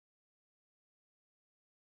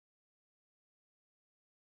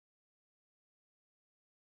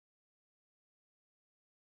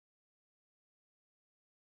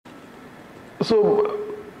So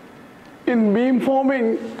in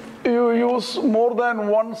beamforming, you use more than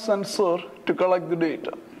one sensor to collect the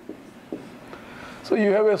data. So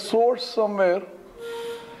you have a source somewhere.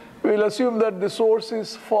 We'll assume that the source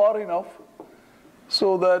is far enough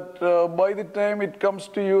so that by the time it comes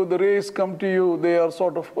to you, the rays come to you, they are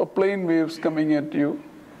sort of plane waves coming at you.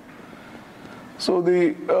 So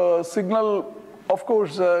the signal, of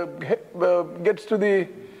course, gets to the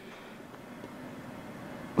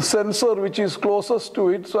sensor which is closest to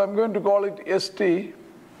it. So I'm going to call it ST.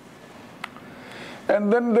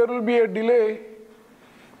 And then there will be a delay.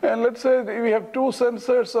 And let's say we have two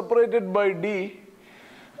sensors separated by D.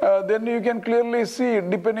 Then you can clearly see,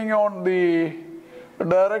 depending on the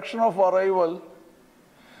direction of arrival.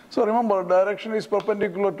 So remember, direction is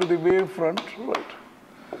perpendicular to the wavefront, right?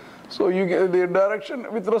 So you get the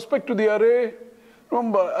direction with respect to the array.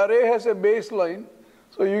 Remember, array has a baseline.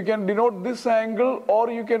 So you can denote this angle or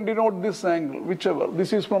you can denote this angle, whichever.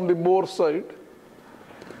 This is from the bore side.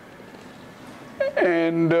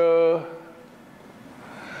 And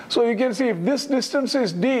so you can see if this distance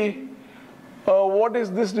is D, what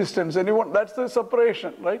is this distance? Anyone? That's the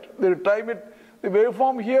separation, right? The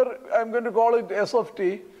waveform here, I'm going to call it S of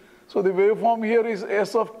t. So the waveform here is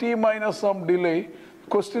S of t minus some delay.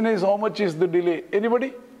 Question is, how much is the delay?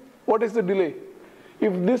 Anybody? What is the delay?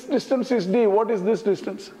 If this distance is d, what is this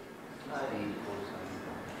distance?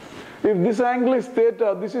 If this angle is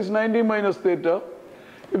theta, this is 90 minus theta.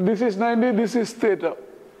 If this is 90, this is theta.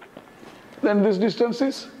 Then this distance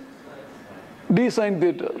is d sine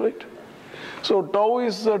theta, right? So tau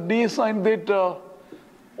is d sine theta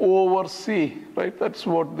over c, right? That's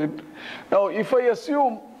what it. Now, if I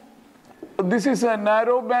assume this is a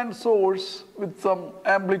narrow band source with some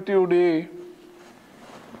amplitude A,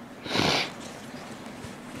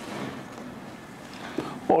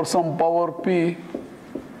 or some power P,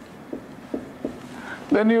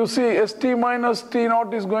 then you see St minus T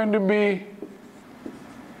naught is going to be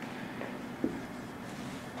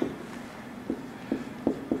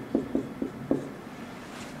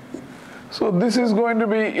so this is going to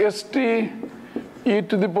be St e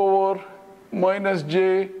to the power minus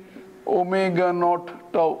j omega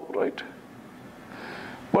naught tau, right?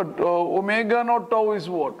 But omega naught tau is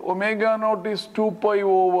what? Omega naught is 2 pi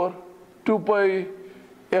over 2 pi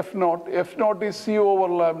f naught. F naught is c over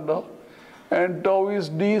lambda. And tau is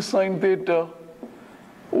d sine theta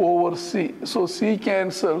over c. So c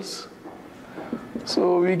cancels.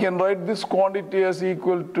 So we can write this quantity as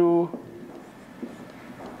equal to,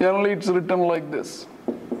 generally it's written like this.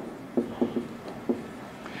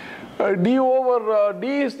 D over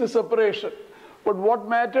D is the separation. But what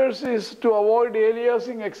matters is to avoid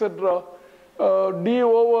aliasing, etc. D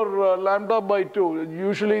over lambda by 2.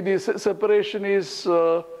 Usually the separation is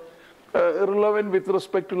irrelevant with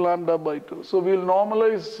respect to lambda by 2. So we'll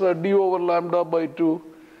normalize d over lambda by 2.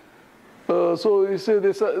 So you say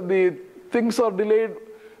this, the things are delayed,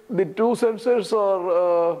 the two sensors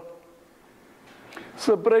are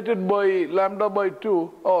separated by lambda by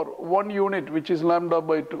 2 or 1 unit, which is lambda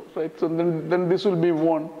by 2, right? So then this will be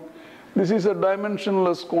 1. This is a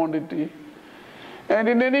dimensionless quantity. And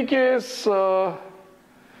in any case, so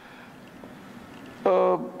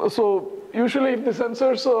usually if the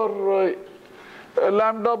sensors are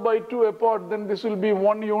lambda by 2 apart, then this will be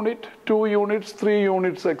 1 unit, 2 units, 3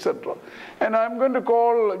 units, etc. And I'm going to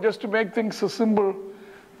call, just to make things simple,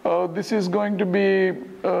 this is going to be,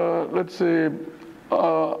 let's say,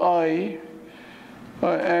 I,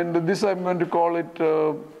 and this I'm going to call it,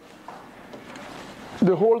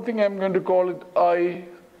 the whole thing I'm going to call it I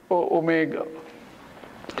omega.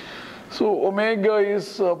 So omega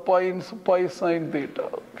is pi sine theta.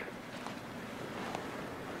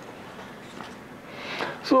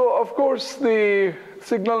 So of course the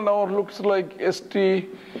signal now looks like St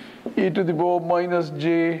e to the power minus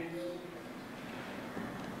j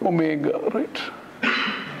omega, right?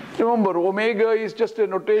 Remember, omega is just a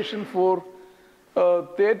notation for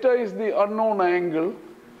theta is the unknown angle.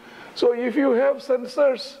 So if you have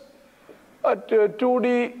sensors at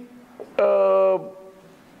 2D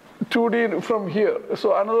from here,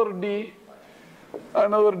 so another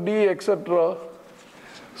D, etc.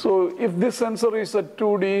 So if this sensor is at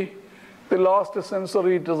 2D, the last sensor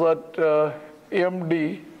it is at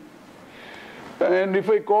MD. And if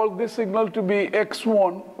I call this signal to be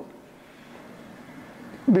X1,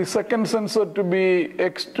 the second sensor to be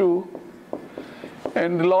X2,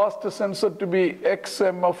 and the last sensor to be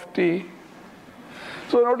XM of t.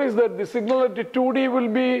 So notice that the signal at 2D will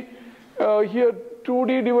be here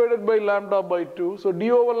 2D divided by lambda by 2. So d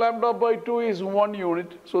over lambda by 2 is 1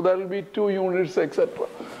 unit. So that will be 2 units, etc.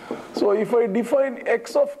 So if I define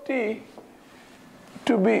x of t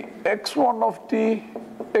to be x1 of t,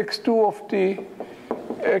 x2 of t,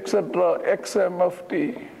 etc., xm of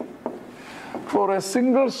t. For a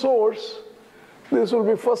single source, this will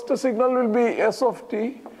be, first signal will be s of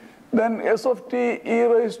t, then s of t e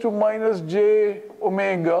raised to minus j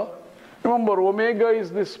omega. Remember, omega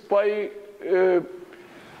is this pi,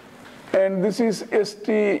 and this is st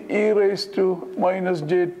e raised to minus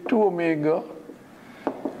j 2 omega,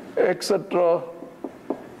 etc.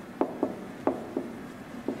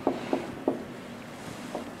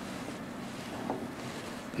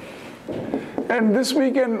 And this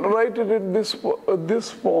we can write it in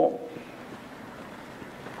this form.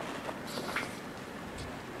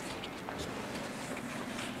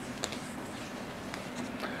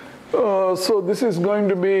 So this is going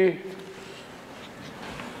to be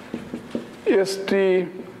st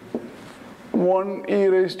 1 e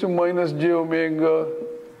raised to minus j omega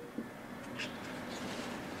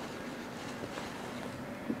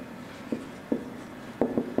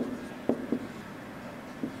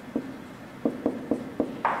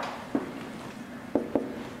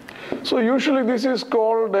So usually this is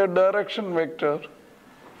called a direction vector.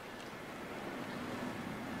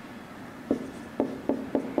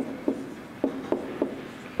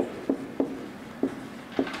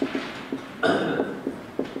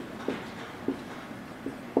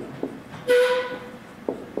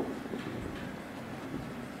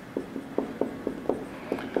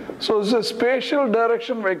 So it's a spatial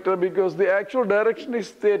direction vector because the actual direction is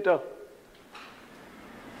theta.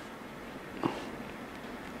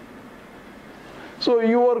 So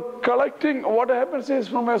you are collecting, what happens is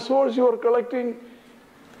from a source you are collecting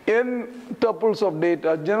n tuples of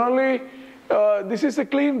data. Generally, this is a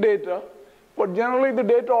clean data, but generally the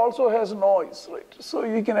data also has noise, right? So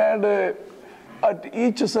you can add at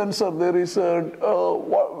each sensor there is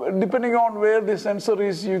depending on where the sensor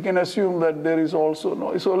is, you can assume that there is also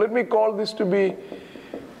noise. So let me call this to be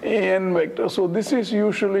n vector. So this is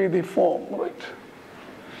usually the form, right?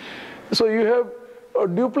 So you have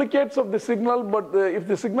duplicates of the signal, but if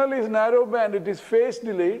the signal is narrowband, it is phase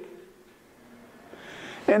delayed.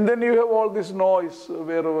 And then you have all this noise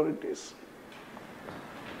wherever it is.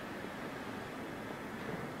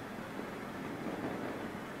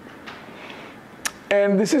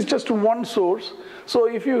 And this is just one source. So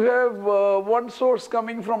if you have one source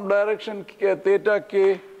coming from direction theta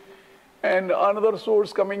k, and another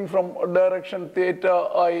source coming from direction theta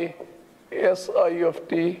I, si of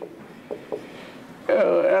t,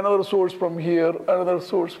 another source from here, another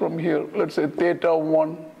source from here, let's say theta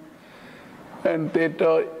 1 and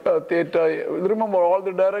theta. Remember, all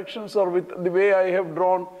the directions are with the way I have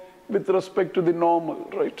drawn with respect to the normal,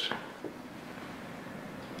 right?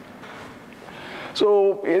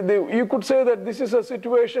 So you could say that this is a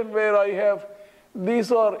situation where I have,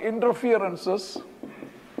 these are interferences.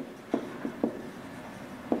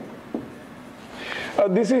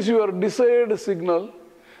 This is your desired signal,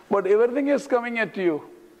 but everything is coming at you.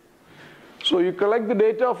 So you collect the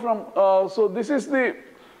data from, so this is the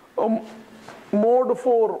mode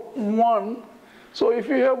for 1. So if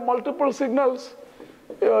you have multiple signals,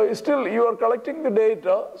 still you are collecting the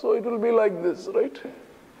data, so it will be like this, right?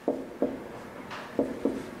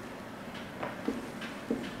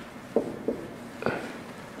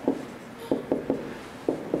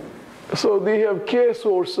 So they have k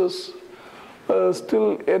sources,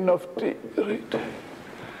 still n of t, right?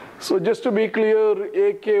 So just to be clear,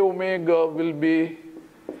 ak omega will be,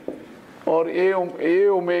 or a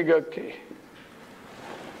omega k.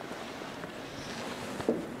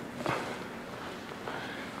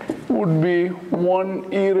 Would be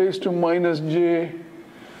 1 e raised to minus j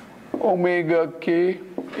omega k,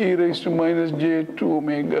 e raised to minus j 2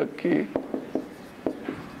 omega k.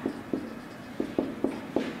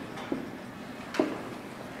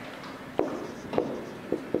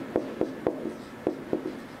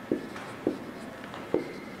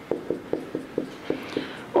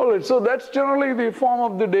 So that's generally the form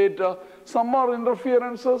of the data. Some are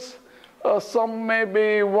interferences, some may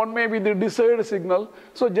be, one may be the desired signal.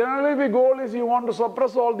 So generally the goal is you want to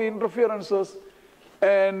suppress all the interferences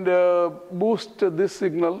and boost this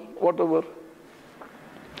signal, whatever.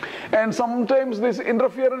 And sometimes these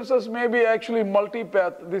interferences may be actually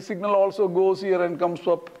multipath. The signal also goes here and comes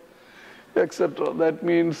up, etc. That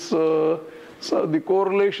means so the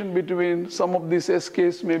correlation between some of these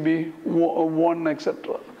SKs may be 1,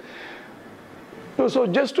 etc. So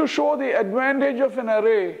just to show the advantage of an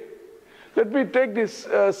array, let me take this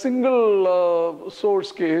single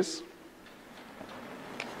source case.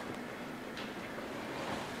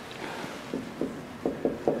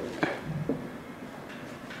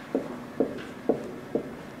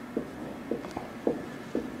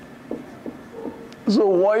 So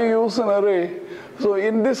why use an array? So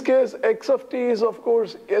in this case, x of t is of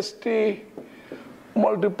course st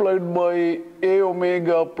multiplied by a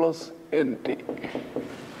omega plus nt.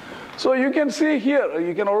 So you can see here,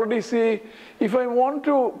 you can already see, if I want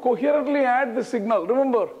to coherently add the signal,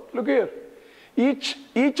 remember, look here, each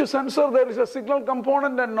sensor there is a signal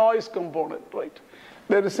component and noise component, right?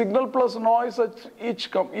 There is signal plus noise at each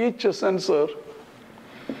sensor.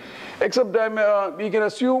 Except we can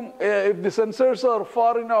assume if the sensors are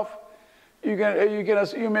far enough, you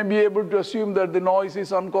may be able to assume that the noise is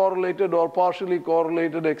uncorrelated or partially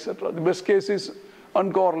correlated, etc. The best case is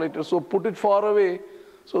uncorrelated. So put it far away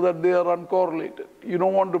so that they are uncorrelated. You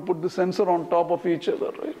don't want to put the sensor on top of each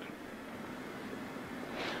other, right?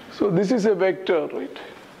 So this is a vector, right?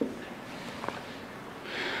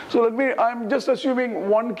 So I'm just assuming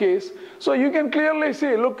one case. So you can clearly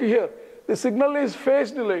see, look here, the signal is phase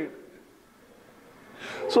delayed.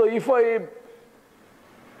 So if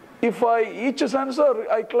each sensor,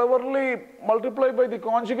 I cleverly multiply by the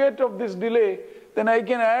conjugate of this delay, then I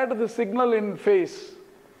can add the signal in phase.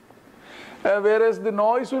 Whereas the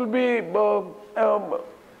noise will be,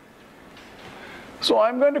 so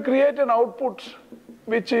I'm going to create an output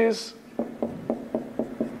which is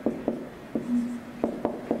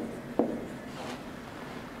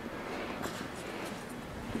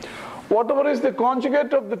whatever is the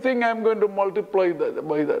conjugate of the thing, I'm going to multiply that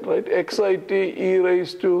by that, right? Xit e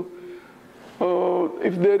raised to,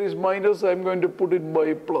 if there is minus, I'm going to put it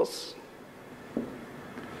by plus.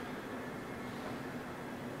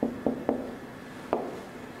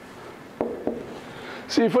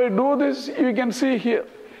 See, if I do this, you can see here,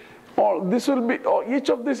 this will be, each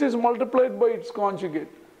of this is multiplied by its conjugate.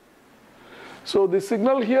 So the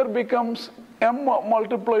signal here becomes m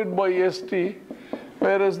multiplied by st,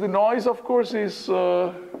 whereas the noise, of course, is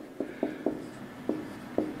so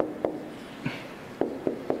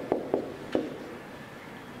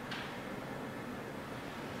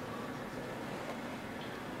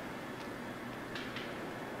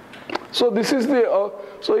this is the,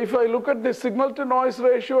 so if I look at the signal to noise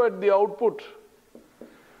ratio at the output,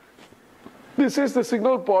 this is the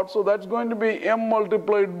signal part, so that's going to be m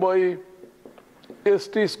multiplied by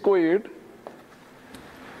st squared.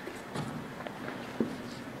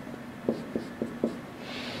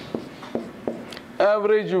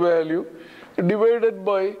 Average value divided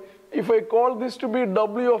by, if I call this to be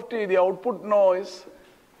W of t, the output noise,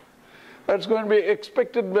 that's going to be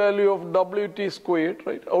expected value of Wt squared,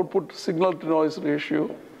 right? Output signal to noise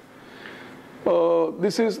ratio.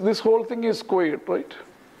 This whole thing is squared, right?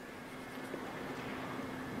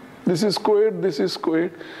 This is squared, this is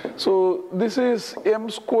squared. So this is m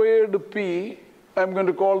squared p. I'm going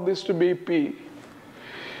to call this to be p.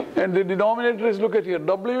 And the denominator is, look at here,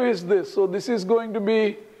 W is this. So this is going to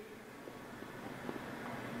be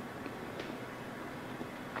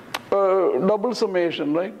double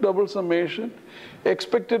summation, right? Double summation.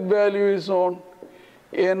 Expected value is on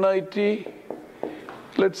NIT,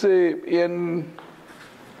 let's say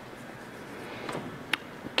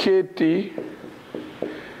NKT.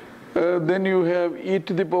 Then you have e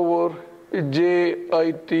to the power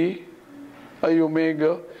JIT, I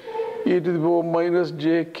omega, e to the power minus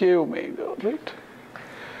j k omega, right?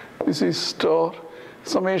 This is star.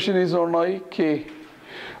 Summation is on I, k.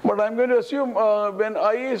 But I'm going to assume when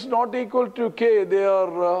I is not equal to k, they are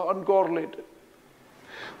uncorrelated.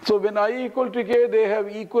 So when I equal to k, they have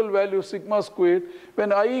equal value sigma squared.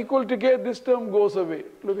 When I equal to k, this term goes away.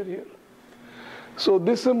 Look at here. So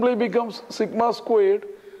this simply becomes sigma squared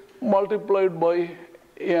multiplied by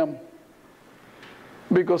m,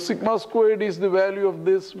 because sigma squared is the value of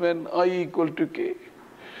this when I equal to k.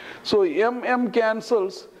 So m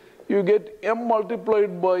cancels, you get m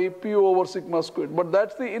multiplied by p over sigma squared. But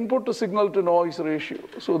that's the input to signal to noise ratio.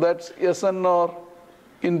 So that's SNR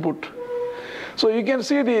input. So you can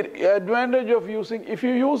see the advantage of using, if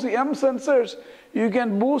you use m sensors, you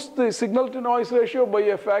can boost the signal to noise ratio by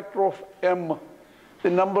a factor of m,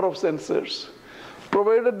 the number of sensors,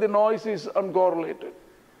 provided the noise is uncorrelated.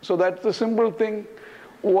 So that's the simple thing,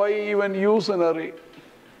 why even use an array.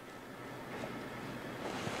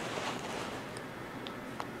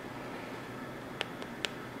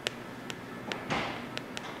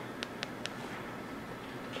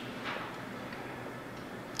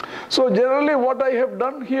 So generally what I have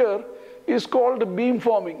done here is called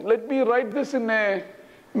beamforming. Let me write this in a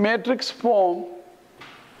matrix form.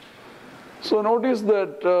 So notice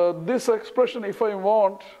that this expression, if I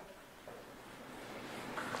want,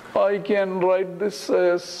 I can write this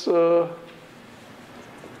as, so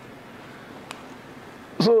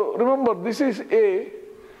remember this is A,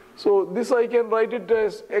 so this I can write it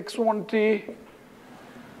as x1t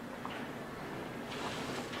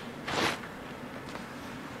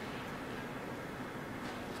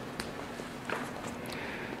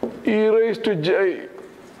raised to j.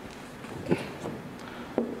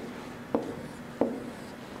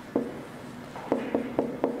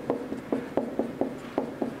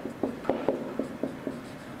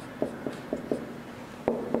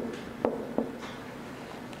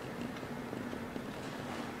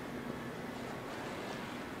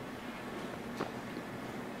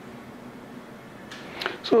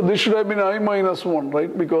 So this should have been I minus 1,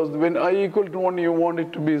 right? Because when I equal to 1, you want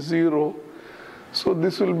it to be 0. So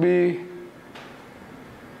this will be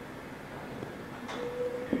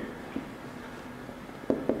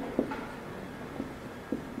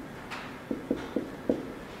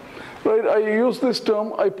right. I use this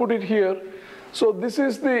term, I put it here. So this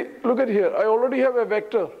is the, look at here, I already have a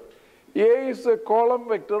vector. A is a column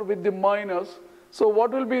vector with the minus. So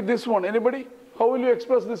what will be this one? Anybody? How will you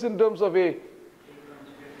express this in terms of A?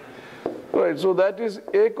 Right, so that is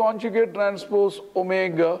A conjugate transpose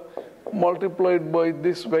omega multiplied by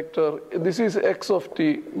this vector. This is x of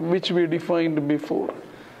t, which we defined before.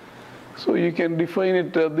 So you can define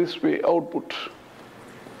it this way, output.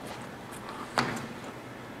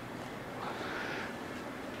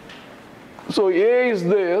 So A is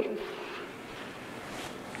there.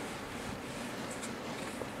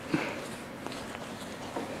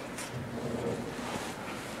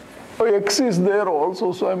 X is there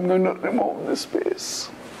also, so I'm going to remove this space.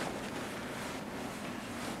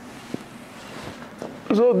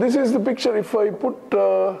 So this is the picture. If I put,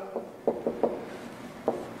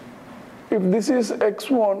 if this is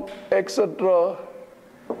x1, etc.,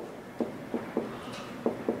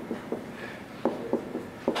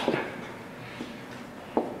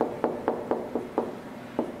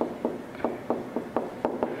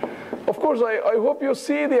 of course, I hope you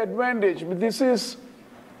see the advantage, but this is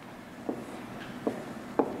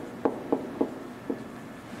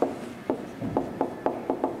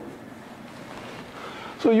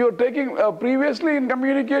so you're taking, previously in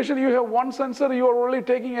communication, you have one sensor, you are only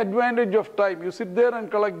taking advantage of time. You sit there and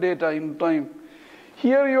collect data in time.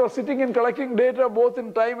 Here you are sitting and collecting data both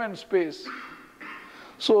in time and space.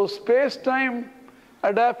 So space-time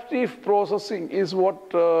adaptive processing is what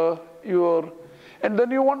you are, and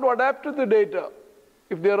then you want to adapt to the data.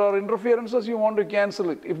 If there are interferences, you want to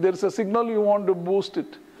cancel it. If there's a signal, you want to boost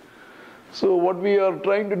it. So what we are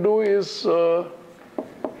trying to do is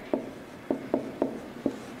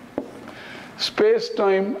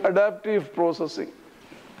space-time adaptive processing.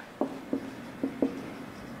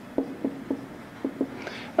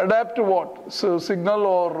 Adapt to what? So signal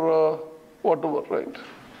or whatever, right?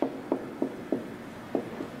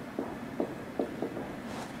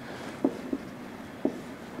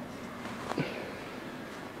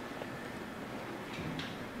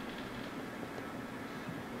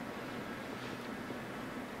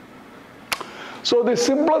 So the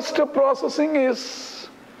simplest processing is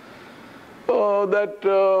that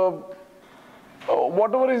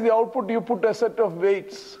whatever is the output, you put a set of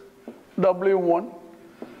weights, W1,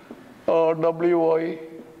 Wi,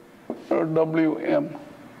 Wm.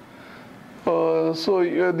 So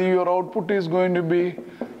your output is going to be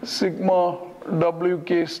sigma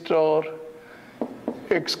Wk star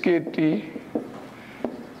xkt.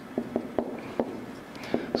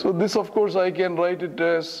 So this, of course, I can write it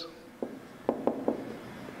as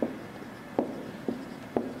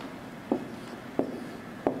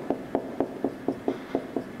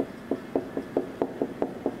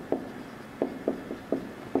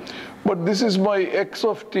but this is my x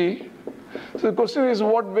of t. So the question is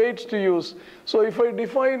what weights to use. So if I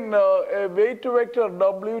define a weight vector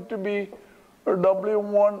W to be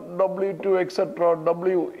W1, W2, etc.,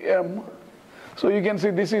 Wm, so you can see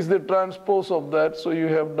this is the transpose of that, so you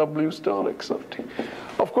have W star x of t.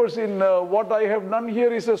 Of course, in what I have done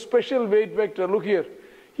here is a special weight vector. Look here.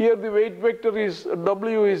 Here the weight vector is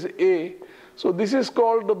W is A. So this is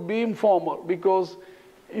called the beam former because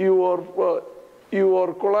you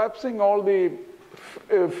are collapsing all the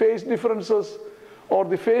phase differences or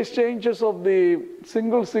the phase changes of the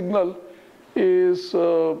single signal is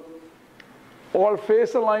all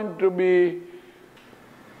phase aligned to be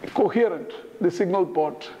coherent, the signal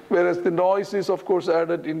part, whereas the noise is of course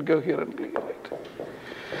added incoherently, right?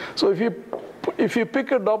 So if you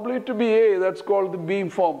pick a W to be A, that's called the beam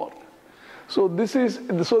former. So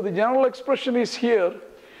so the general expression is here.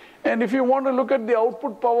 And if you want to look at the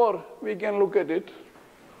output power, we can look at it.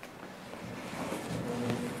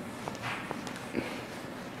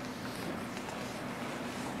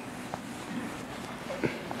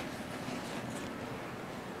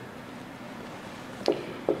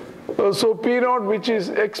 So P naught, which is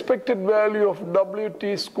expected value of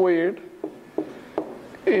Wt squared,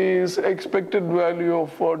 is expected value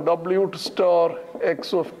of W star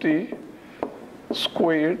x of t.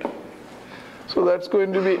 squared. So that's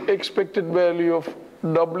going to be expected value of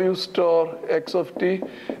W star x of t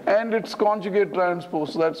and its conjugate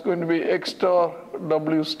transpose. That's going to be x star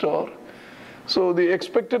W star. So the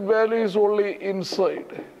expected value is only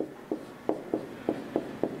inside.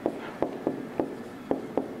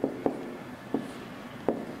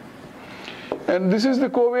 And this is the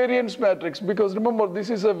covariance matrix, because remember this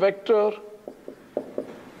is a vector.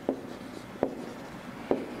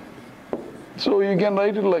 So you can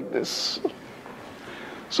write it like this.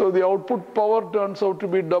 So the output power turns out to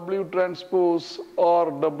be W transpose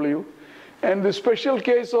RW. And the special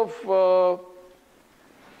case of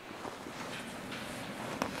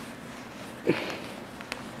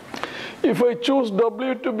if I choose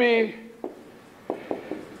W to be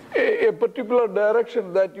a particular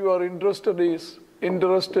direction that you are interested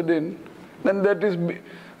in, then that is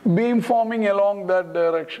beam forming along that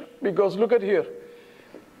direction. Because look at here.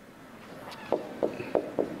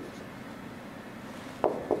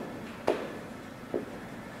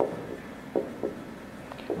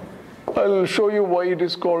 I'll show you why it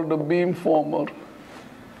is called a beam former.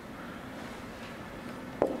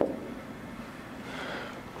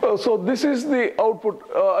 So this is the output.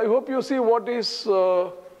 I hope you see what is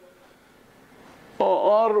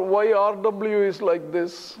why RW is like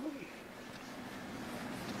this.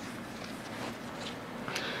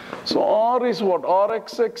 So R is what?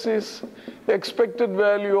 RXX is expected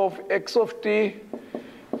value of x of t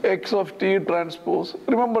transpose.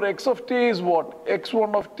 Remember, x of t is what?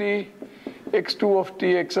 x1 of t, x2 of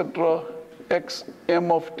t, etc.,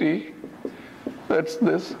 xm of t. That's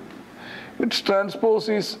this. Its transpose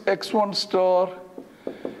is x1 star,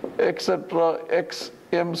 etc.,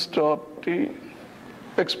 xm star t,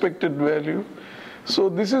 expected value. So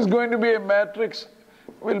this is going to be a matrix,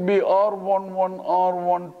 will be R11,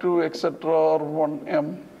 R12, etc.,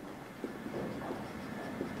 R1m.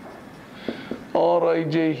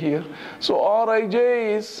 Rij here. So Rij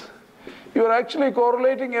is, you are actually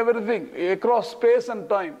correlating everything across space and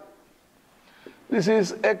time. This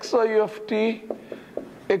is xi of t,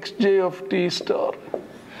 xj of t star.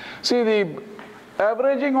 See, the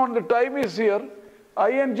averaging on the time is here.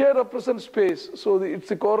 I and j represent space. So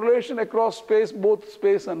it's a correlation across space, both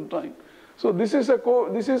space and time. So this is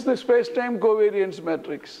the space-time covariance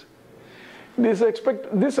matrix. This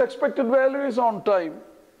expected value is on time.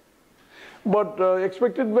 But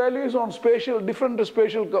expected value is on different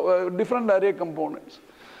array components.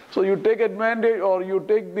 So you take advantage, or you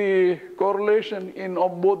take the correlation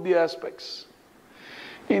of both the aspects.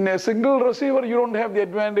 In a single receiver, you don't have the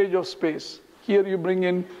advantage of space. Here you bring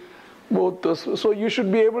in both. So you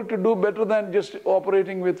should be able to do better than just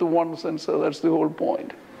operating with one sensor. That's the whole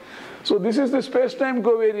point. So this is the space-time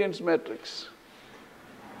covariance matrix.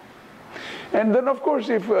 And then, of course,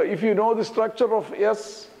 if you know the structure of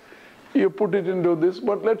S, you put it into this.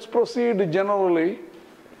 But let's proceed generally.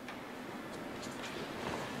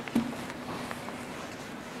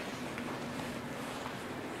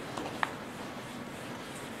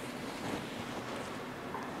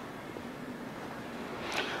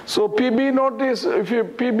 So PB naught is, if you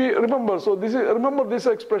PB, remember, so this is, remember this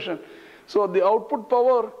expression. So the output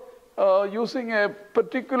power using a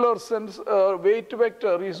particular weight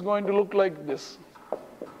vector is going to look like this.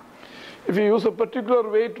 If you use a particular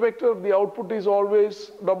weight vector, the output is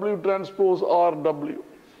always W transpose RW.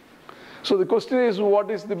 So the question is,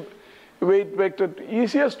 what is the weight vector? The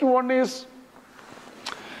easiest one is,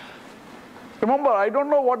 remember, I don't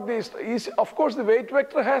know what this is. Of course, the weight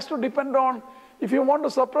vector has to depend on, if you want to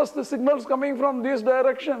suppress the signals coming from these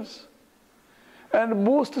directions and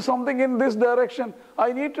boost something in this direction,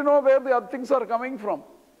 I need to know where the other things are coming from.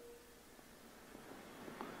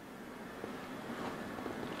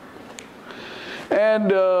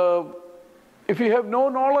 And if you have no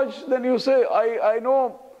knowledge, then you say, I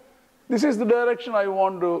know this is the direction I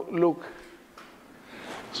want to look.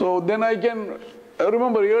 So then I can,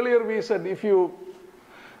 remember earlier we said if you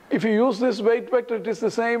use this weight vector, it is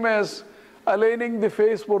the same as aligning the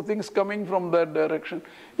phase for things coming from that direction.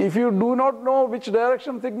 If you do not know which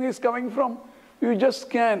direction thing is coming from, you just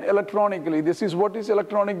scan electronically. This is what is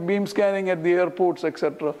electronic beam scanning at the airports,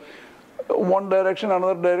 etc. One direction,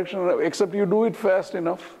 another direction, except you do it fast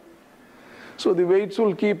enough. So the weights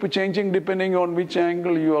will keep changing depending on which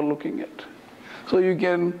angle you are looking at. So you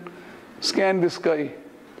can scan the sky.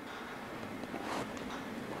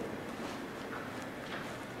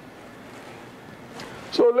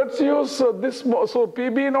 So let's use this. So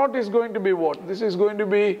PB naught is going to be what? This is going to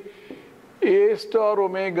be A star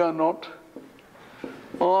omega naught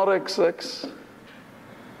RXX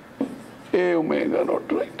A omega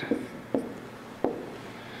naught, right?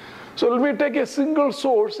 So let me take a single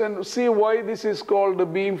source and see why this is called a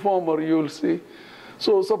beamformer, you will see.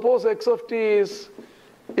 So suppose x of t is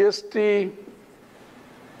st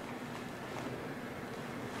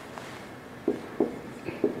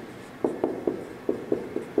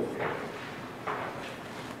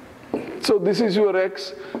so this is your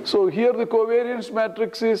x. So here the covariance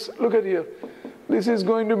matrix is, look at here. This is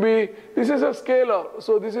going to be, this is a scalar.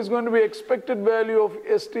 So this is going to be expected value of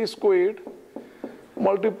st squared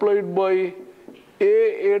multiplied by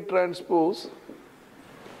A transpose.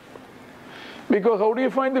 Because how do you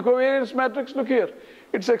find the covariance matrix? Look here.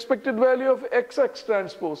 It's expected value of XX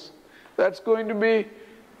transpose. That's going to be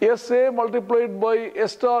SA multiplied by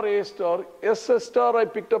S star A star. S star I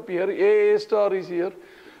picked up here. A star is here.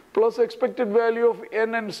 Plus expected value of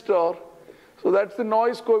NN star. So that's the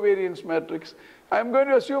noise covariance matrix. I'm going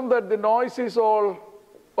to assume that the noise is all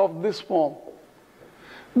of this form.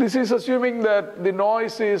 This is assuming that the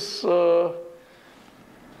noise is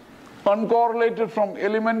uncorrelated from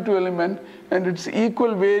element to element and it's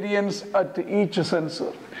equal variance at each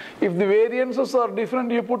sensor. If the variances are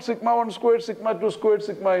different, you put sigma 1 squared, sigma 2 squared,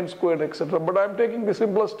 sigma n squared, etc. But I'm taking the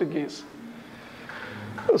simplest case.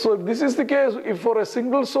 So if this is the case, if for a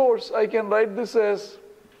single source, I can write this as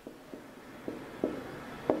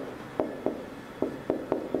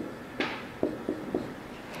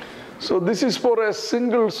so this is for a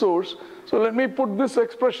single source. So let me put this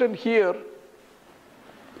expression here.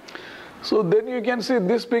 So then you can see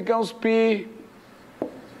this becomes P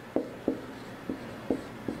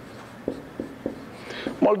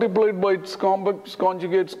multiplied by its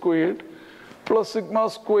conjugate squared plus sigma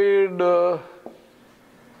squared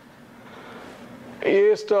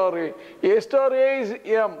A star A. A star A is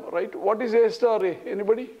M, right? What is A star A?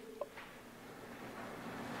 Anybody?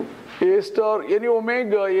 A star, any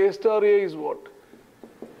omega, A star A is what?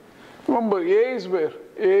 Remember, A is where?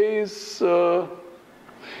 A is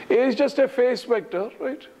just a phase vector,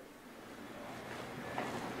 right?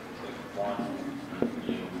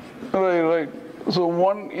 Right. So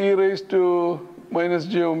 1 e raised to minus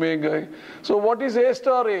j omega. So what is A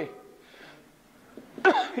star A?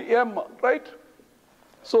 M, right?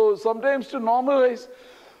 So sometimes to normalize,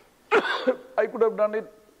 I could have done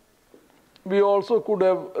it. We also could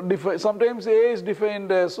have defined, sometimes A is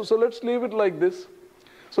defined as, so let's leave it like this.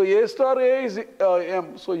 So A star A is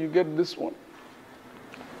M, so you get this one.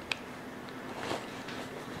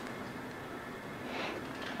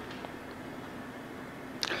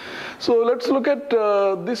 So let's look at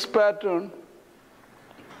this pattern.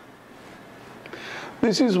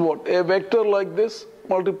 This is what? A vector like this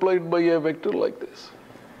multiplied by a vector like this.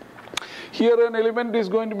 Here an element is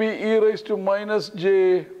going to be e raised to minus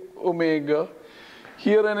j omega.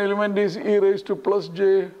 Here an element is e raised to plus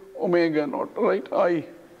j omega naught, right? I.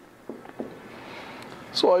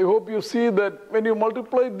 So I hope you see that when you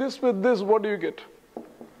multiply this with this, what do you get?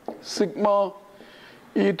 Sigma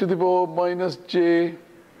e to the power minus j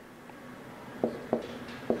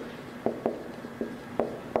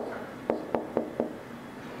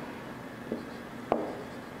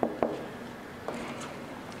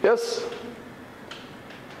yes?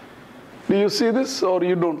 Do you see this or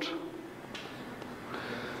you don't?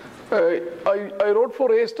 I wrote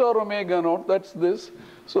for A star omega naught, that's this.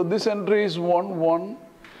 So this entry is 1, 1.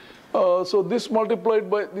 So this multiplied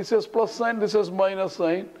by, this has plus sign, this has minus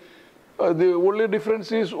sign. The only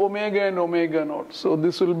difference is omega and omega naught. So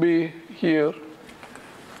this will be here.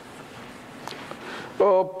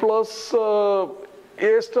 Plus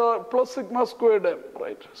A star plus sigma squared m,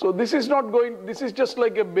 right? So this is not going, this is just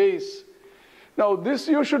like a base. Now this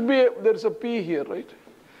you should be, there's a p here, right?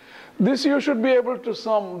 This you should be able to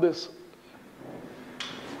sum this.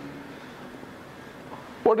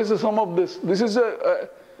 What is the sum of this? This is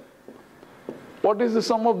what is the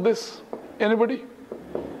sum of this? Anybody?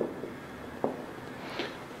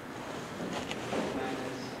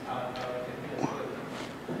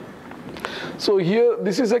 So here,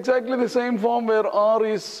 this is exactly the same form where R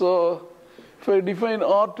is, if I define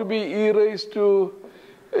R to be e raised to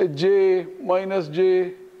j minus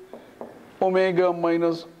j omega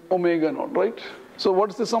minus omega naught, right? So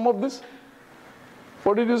what's the sum of this?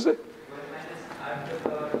 What did you say?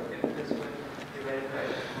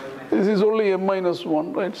 This is only m minus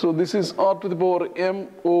 1, right? So this is r to the power m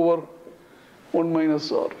over 1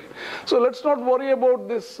 minus r. So let's not worry about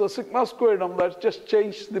this sigma squared. Let's just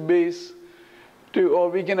change the base to, or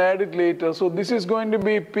we can add it later. So this is going to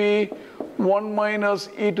be p 1 minus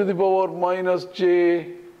e to the power minus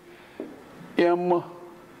j m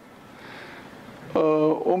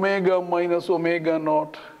omega minus omega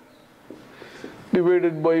naught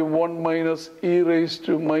divided by 1 minus e raised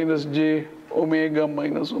to minus j omega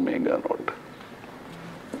minus omega naught.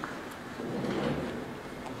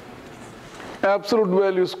 Absolute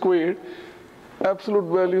value squared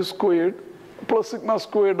plus sigma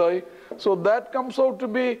squared I. So that comes out to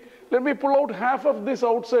be, let me pull out half of this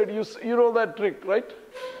outside. You know that trick, right?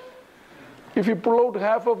 If you pull out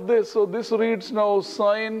half of this, so this reads now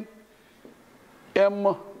sine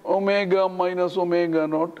m omega minus omega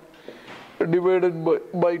naught divided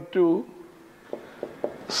by 2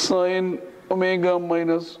 sine omega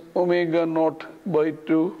minus omega naught by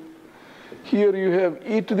 2. Here you have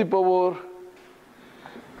e to the power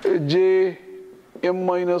j m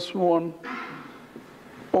minus 1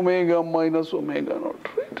 omega minus omega naught,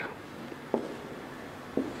 right?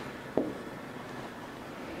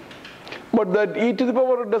 But that e to the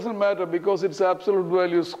power doesn't matter because it's absolute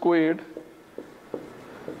value squared.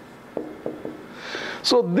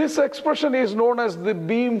 So this expression is known as the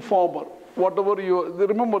beam former. Whatever you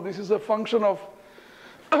remember, this is a function of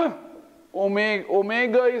omega.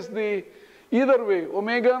 Omega is the, either way,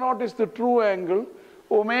 omega naught is the true angle.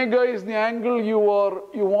 Omega is the angle you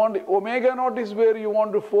want. Omega naught is where you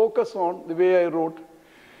want to focus on, the way I wrote,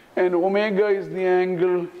 and omega is the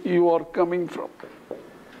angle you are coming from.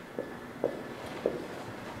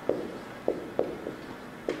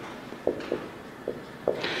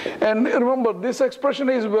 And remember, this expression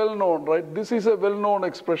is well known, right? This is a well known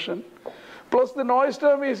expression. Plus the noise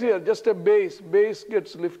term is here, just a base. Base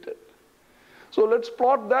gets lifted. So let's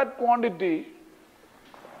plot that quantity.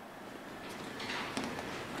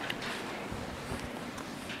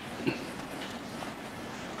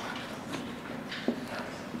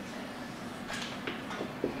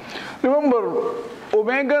 Remember,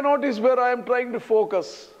 omega naught is where I am trying to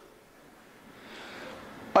focus.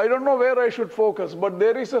 I don't know where I should focus, but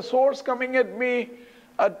there is a source coming at me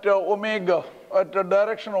at omega, at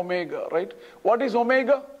direction omega, right? What is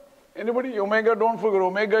omega? Anybody? Omega, don't forget,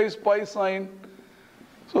 omega is pi sine.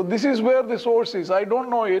 So this is where the source is. I don't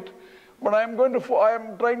know it, but I am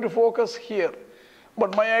trying to focus here.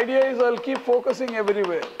 But my idea is I'll keep focusing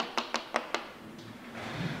everywhere.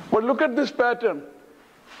 But look at this pattern.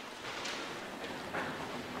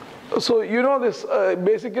 So you know this,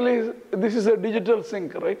 basically this is a digital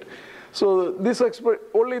sync, right? So this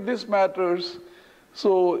only this matters.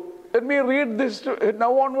 So let me read this,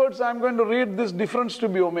 now onwards I'm going to read this difference to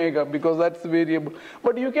be omega because that's the variable.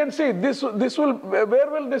 But you can see this will, where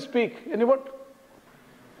will this peak? Anyone?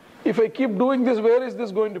 If I keep doing this, where is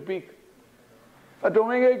this going to peak? At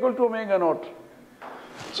omega equal to omega naught.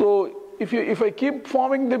 So if I keep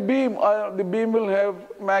forming the beam will have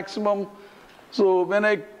maximum. So when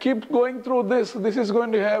I keep going through this is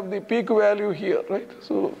going to have the peak value here, right?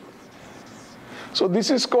 So this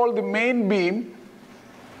is called the main beam,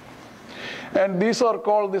 and these are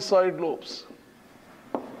called the side lobes.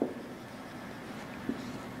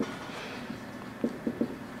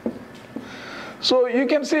 So you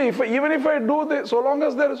can see, even if I do this, so long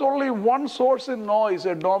as there is only one source in noise,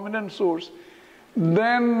 a dominant source,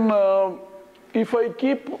 then if I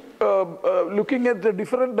keep looking at the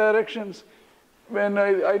different directions, when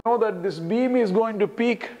I know that this beam is going to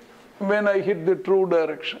peak when I hit the true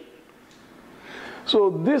direction. So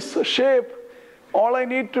this shape, all I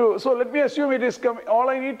need to, so let me assume it is coming, all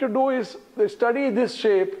I need to do is study this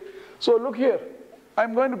shape. So look here,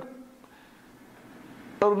 I'm going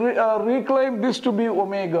to reclaim this to be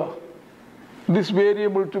omega, this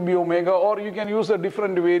variable to be omega, or you can use a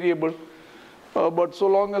different variable, but so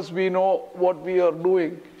long as we know what we are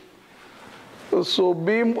doing. So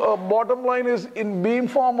beam, bottom line is in beam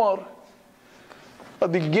former,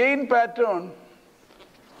 the gain pattern,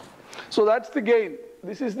 so that's the gain.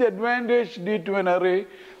 This is the advantage due to an array.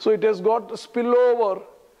 So it has got spillover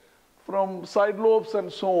from side lobes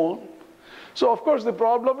and so on. So of course the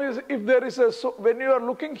problem is if there is when you are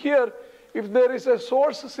looking here, if there is a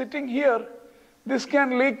source sitting here, this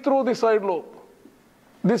can leak through the side lobe.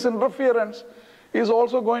 This interference is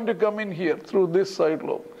also going to come in here through this side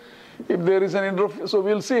lobe. If there is an interference, so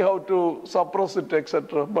we'll see how to suppress it,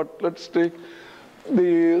 etc. But let's take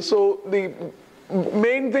so the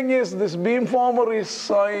main thing is this beam former is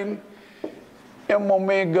sine m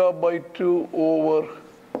omega by 2 over.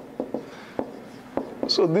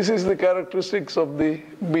 So this is the characteristics of the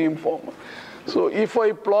beam former. So if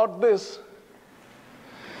I plot this,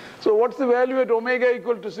 so what's the value at omega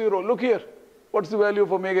equal to 0? Look here. What's the value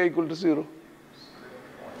of omega equal to 0?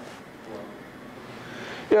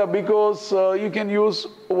 Yeah, because you can use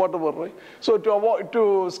whatever, right? So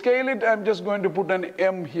to scale it, I'm just going to put an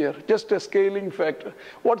m here, just a scaling factor.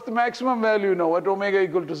 What's the maximum value now at omega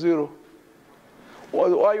equal to 0?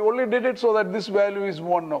 Well, I only did it so that this value is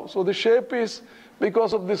 1 now. So the shape is,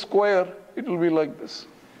 because of this square, it will be like this.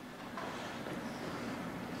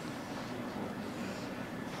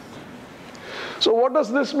 So what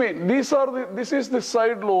does this mean? This is the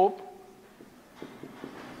side lobe.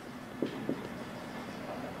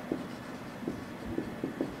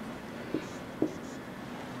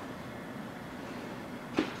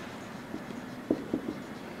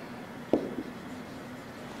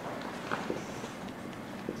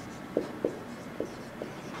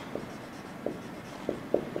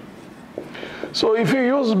 So if you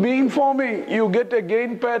use beamforming, you get a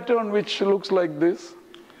gain pattern which looks like this.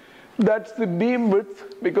 That's the beam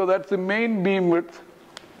width, because that's the main beam width.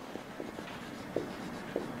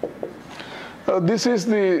 This is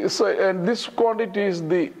and this quantity is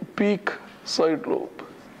the peak side lobe.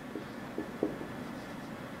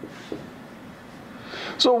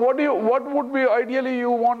 So what would be ideally you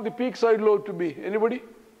want the peak side lobe to be? Anybody?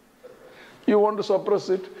 You want to suppress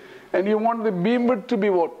it, and you want the beam width to be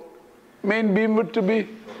what? Main beam width to be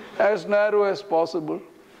as narrow as possible.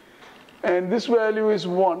 And this value is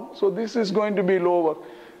 1, so this is going to be lower.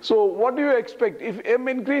 So what do you expect? If m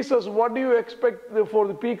increases, what do you expect for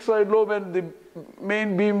the peak side lobe and the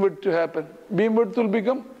main beam width to happen? Beam width will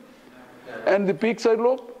become? And the peak side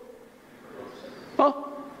lobe? Huh?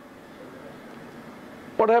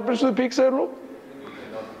 What happens to the peak side lobe? You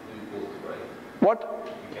cannot do both, right? What?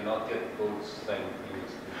 You cannot get both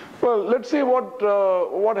simultaneously. Well, let's see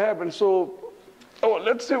what happens. So,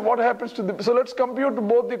 let's see what happens to the. So let's compute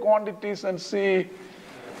both the quantities and see.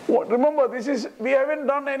 Remember, we haven't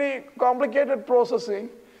done any complicated processing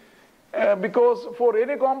because for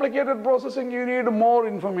any complicated processing you need more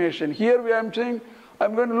information. Here I'm saying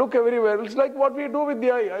I'm going to look everywhere. It's like what we do with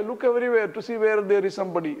the eye. I look everywhere to see where there is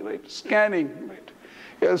somebody, right? Scanning, right?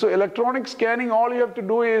 Yeah, so electronic scanning, all you have to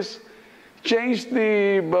do is change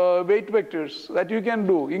the weight vectors. That you can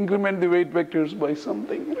do, increment the weight vectors by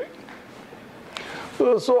something, right?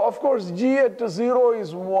 So of course G at 0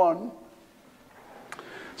 is 1.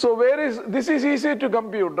 So this is easy to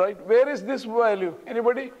compute, right? Where is this value?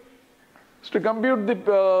 Anybody? So to compute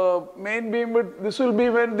the main beam width, this will be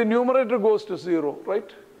when the numerator goes to 0, right?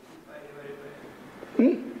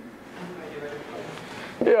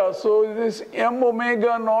 Yeah, so this m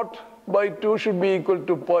omega naught by 2 should be equal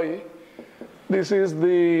to pi. This is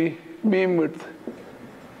the beam width.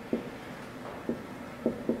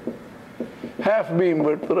 Half beam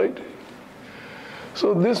width, right?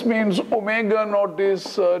 So this means omega naught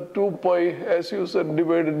is 2 pi, as you said,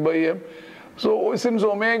 divided by m. So since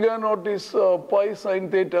omega naught is pi sine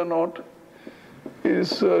theta naught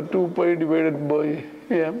is 2 pi divided by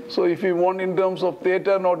m. So if you want in terms of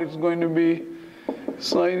theta naught, it's going to be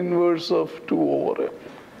sine inverse of 2 over m.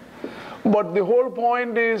 But the whole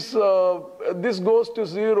point is this goes to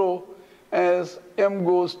 0 as m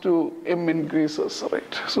goes to m increases,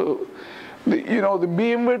 right? So the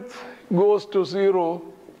beam width goes to 0.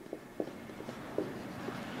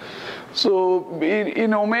 So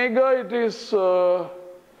in omega it is 2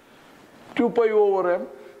 pi over m.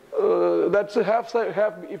 That's a half.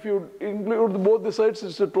 If you include both the sides,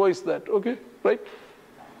 it's twice that. Okay, right?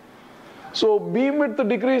 So beam width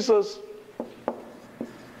decreases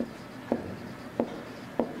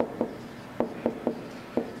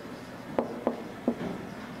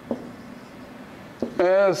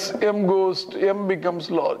as m becomes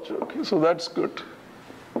large. Okay, so that's good.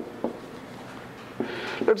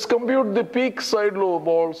 Let's compute the peak side lobe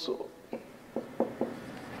also.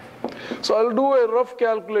 So I'll do a rough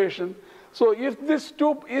calculation. So if this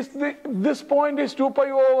point is 2 pi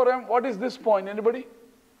over m, what is this point? Anybody?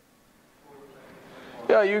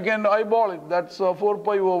 Yeah, you can eyeball it. That's 4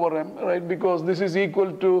 pi over m, right? Because this is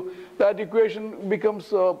equal to, that equation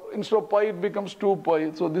becomes, instead of pi, it becomes 2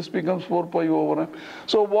 pi. So this becomes 4 pi over m.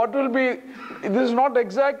 So what will be, this is not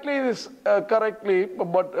exactly this correctly,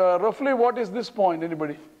 but roughly what is this point?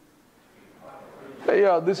 Anybody?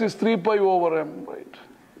 Yeah, this is 3 pi over m, right?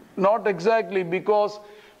 Not exactly, because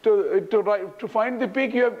to find the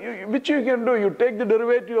peak, which you can do, you take the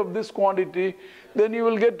derivative of this quantity, then you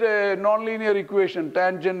will get a nonlinear equation,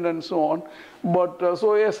 tangent and so on. But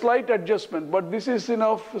so a slight adjustment, but this is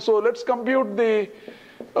enough. So let's compute the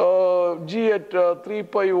G at 3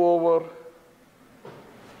 pi over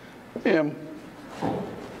m.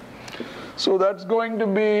 So that's going to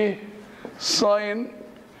be sine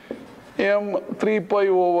m 3 pi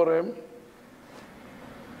over m.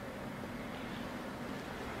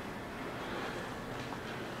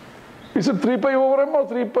 Is it 3 pi over m or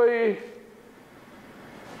 3 pi?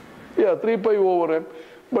 Yeah, 3 pi over m.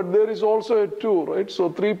 But there is also a 2, right? So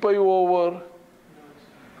 3 pi over.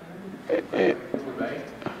 Right?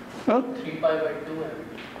 Huh? 3 pi by 2 m.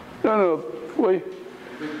 No, why?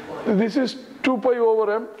 This is 2 pi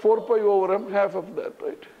over m, 4 pi over m, half of that,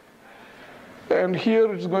 right? And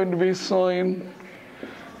here it's going to be sine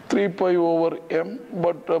 3 pi over m,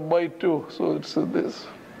 but by 2, so it's this.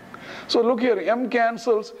 So look here, m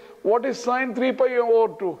cancels. What is sine 3 pi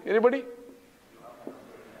over 2? Anybody?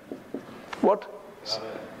 What?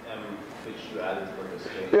 M which you added for this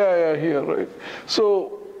thing. Yeah, here, right.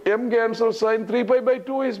 So m cancels, sine 3 pi by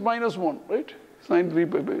 2 is minus 1, right? Sine 3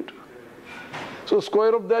 pi by 2. So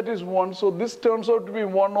square of that is 1. So this turns out to be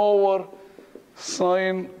 1 over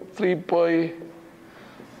sine 3 pi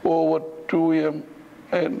over 2m,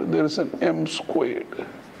 and there is an m squared.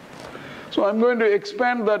 So I'm going to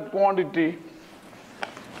expand that quantity.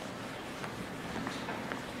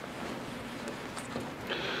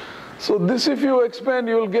 So this, if you expand,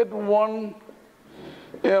 you will get 1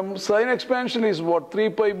 m. Sine expansion is what? 3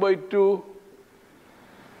 pi by 2,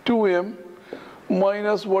 2m,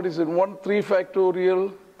 minus what is it? 1, 3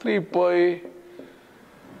 factorial, 3 pi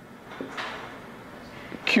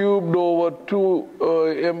cubed over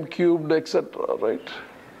 2 m cubed, etc., right?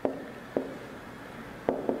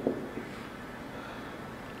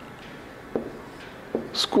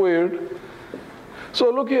 Squared. So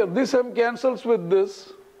look here, this m cancels with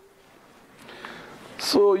this.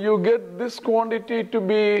 So you get this quantity to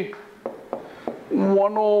be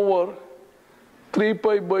 1 over 3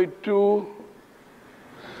 pi by 2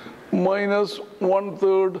 minus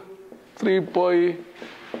 1/3 3 pi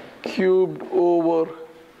cubed over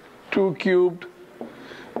 2 cubed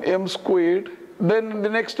m squared. Then the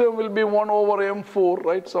next term will be 1 over m4,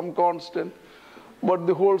 right? Some constant, but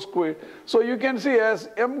the whole squared. So you can see as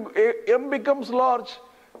m becomes large,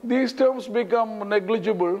 these terms become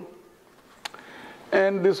negligible.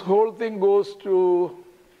 And this whole thing goes to,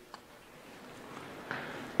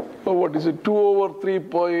 what is it, 2 over 3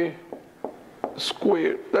 pi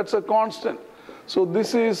squared. That's a constant. So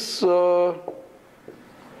this is a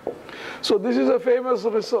famous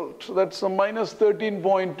result. That's a minus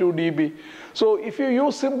 13.2 dB. So if you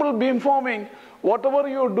use simple beamforming, whatever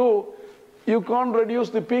you do, you can't reduce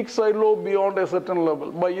the peak side lobe beyond a certain level.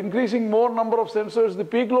 By increasing more number of sensors, the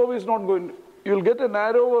peak lobe is not going to, you'll get a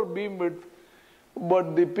narrower beam width,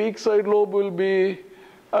 but the peak side lobe will be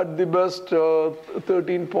at the best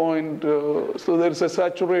 13 point, so there's a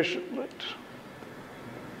saturation, right?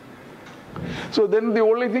 So then the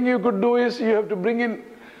only thing you could do is you have to bring in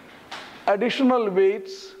additional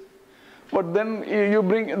weights, but then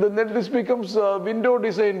then this becomes a window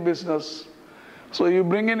design business. So you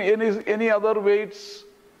bring in any other weights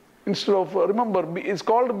instead of, remember, it's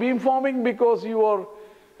called beamforming because you are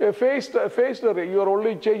a phased array, you are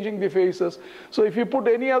only changing the phases. So if you put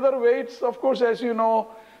any other weights, of course, as you know,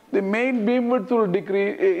 the main beam width will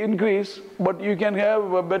increase, but you can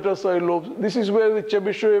have a better side lobes. This is where the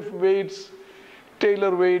Chebyshev weights,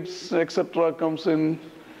 Taylor weights, etc. comes in.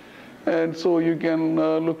 And so you can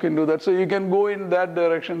look into that. So you can go in that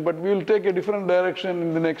direction, but we'll take a different direction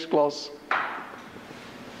in the next class.